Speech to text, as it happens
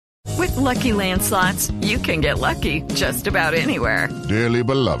With Lucky Land Slots, you can get lucky just about anywhere. Dearly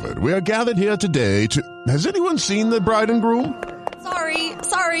beloved, we are gathered here today to... Has anyone seen the bride and groom?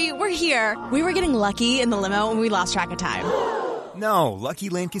 Sorry, we're here. We were getting lucky in the limo and we lost track of time. No, Lucky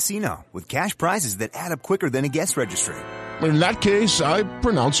Land Casino, with cash prizes that add up quicker than a guest registry. In that case, I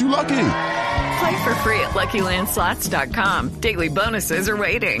pronounce you lucky. Play for free at LuckyLandSlots.com. Daily bonuses are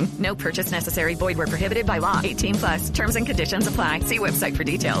waiting. No purchase necessary. Void where prohibited by law. 18+. Terms and conditions apply. See website for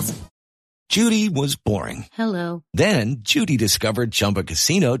details. Judy was boring. Hello. Then Judy discovered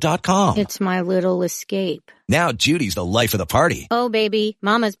ChumbaCasino.com. It's my little escape. Now Judy's the life of the party. Oh, baby,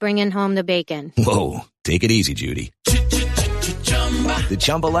 mama's bringing home the bacon. Whoa, take it easy, Judy. The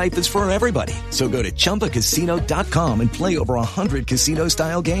Chumba life is for everybody. So go to ChumbaCasino.com and play over 100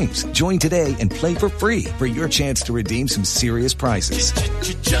 casino-style games. Join today and play for free for your chance to redeem some serious prizes.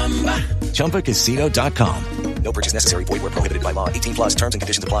 ChumbaCasino.com. No purchase necessary. Void where prohibited by law. 18+. Terms and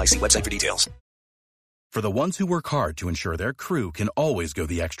conditions apply. See website for details. For the ones who work hard to ensure their crew can always go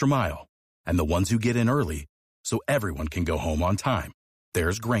the extra mile, and the ones who get in early so everyone can go home on time,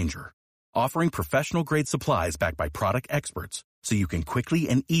 there's Grainger, offering professional-grade supplies backed by product experts so you can quickly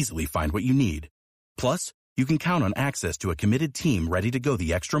and easily find what you need. Plus, you can count on access to a committed team ready to go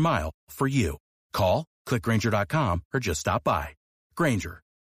the extra mile for you. Call, click Grainger.com, or just stop by. Grainger,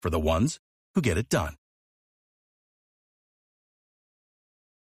 for the ones who get it done.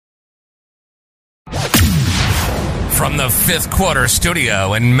 From the Fifth Quarter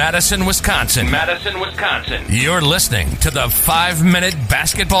Studio in Madison, Wisconsin. You're listening to the 5-Minute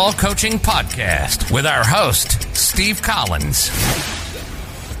Basketball Coaching Podcast with our host, Steve Collins.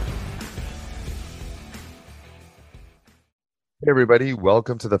 Hey everybody,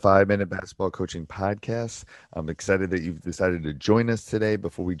 welcome to the 5-Minute Basketball Coaching Podcast. I'm excited that you've decided to join us today.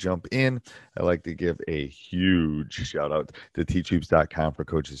 Before we jump in, I'd like to give a huge shout out to teachhoops.com for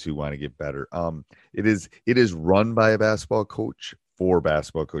coaches who want to get better. It is run by a basketball coach for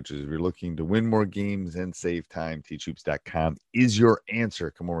basketball coaches. If you're looking to win more games and save time, teachhoops.com is your answer.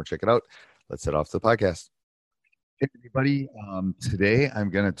 Come over, check it out. Let's head off to the podcast. Hey everybody, today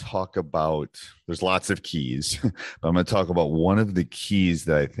I'm going to talk about, there's lots of keys, but I'm going to talk about one of the keys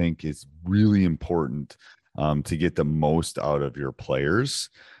that I think is really important to get the most out of your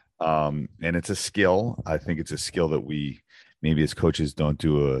players. And it's a skill. I think it's a skill that we maybe as coaches don't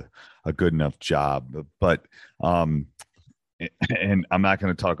do a good enough job, but and I'm not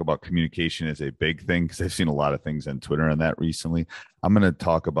going to talk about communication as a big thing because I've seen a lot of things on Twitter on that recently. I'm going to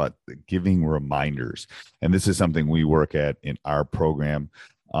talk about giving reminders. And this is something we work at in our program,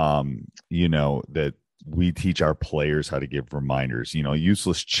 that we teach our players how to give reminders.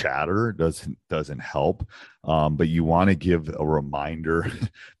 Useless chatter doesn't help, but you want to give a reminder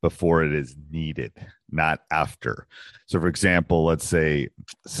before it is needed, not after. So, for example, let's say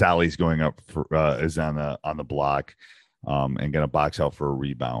Sally's going up is on the block. And going to box out for a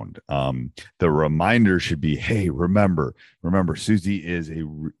rebound. The reminder should be, hey, remember, Susie is a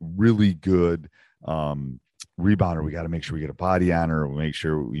really good rebounder. We got to make sure we get a body on her. Make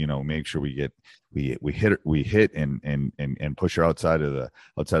sure we hit and push her outside of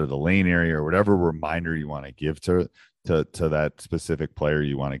the lane area, or whatever reminder you want to give to that specific player.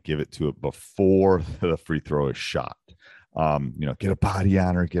 You want to give it to it before the free throw is shot. Get a body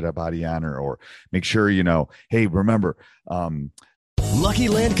on her, or make sure, hey, remember, Lucky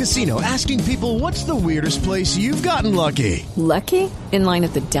Land Casino, asking people, what's the weirdest place you've gotten lucky? Lucky? In line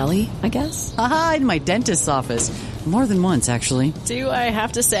at the deli, I guess? Aha, in my dentist's office. More than once, actually. Do I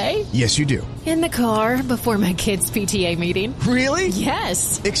have to say? Yes, you do. In the car before my kids' PTA meeting. Really?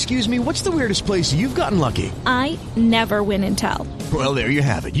 Yes. Excuse me, what's the weirdest place you've gotten lucky? I never win and tell. Well, there you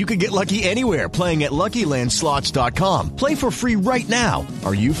have it. You can get lucky anywhere, playing at LuckyLandSlots.com. Play for free right now.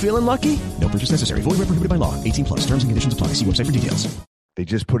 Are you feeling lucky? No purchase necessary. Void where prohibited by law. 18+. Terms and conditions apply. See website for details. They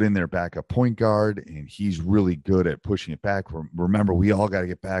just put in their backup point guard, and he's really good at pushing it back. Remember, we all got to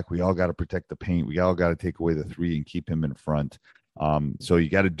get back. We all got to protect the paint. We all got to take away the three and keep him in front. So you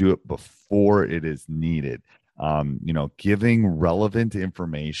got to do it before it is needed. Giving relevant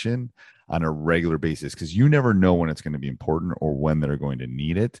information on a regular basis, because you never know when it's going to be important or when they're going to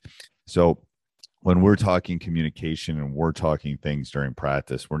need it. So when we're talking communication and we're talking things during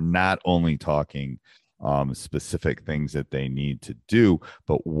practice, we're not only talking specific things that they need to do,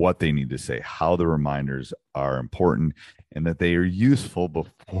 but what they need to say, how the reminders are important, and that they are useful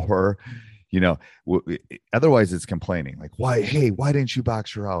before Otherwise it's complaining like, why didn't you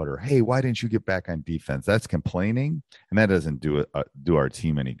box her out? Or, hey, why didn't you get back on defense? That's complaining. And that doesn't do our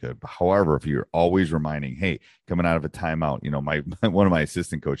team any good. However, if you're always reminding, hey, coming out of a timeout, one of my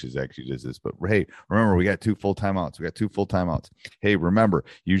assistant coaches actually does this, but hey, remember, we got 2 full timeouts. Hey, remember,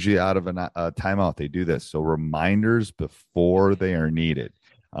 usually out of a timeout, they do this. So reminders before they are needed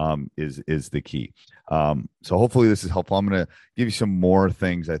is the key. So hopefully this is helpful. I'm going to give you some more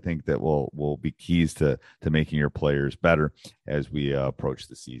things I think that will be keys to making your players better as we approach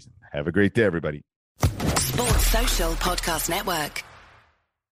the season. Have a great day, everybody. Sports Social Podcast Network.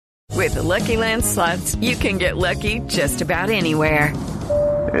 With the Lucky Land Slots, you can get lucky just about anywhere.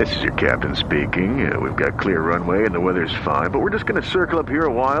 This is your captain speaking. We've got clear runway and the weather's fine, but we're just going to circle up here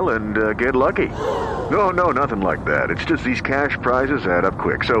a while and get lucky. No, nothing like that. It's just these cash prizes add up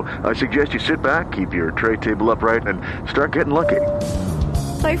quick. So I suggest you sit back, keep your tray table upright, and start getting lucky.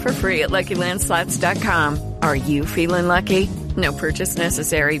 Play for free at LuckyLandSlots.com. Are you feeling lucky? No purchase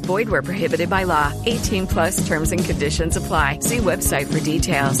necessary. Void where prohibited by law. 18+ terms and conditions apply. See website for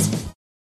details.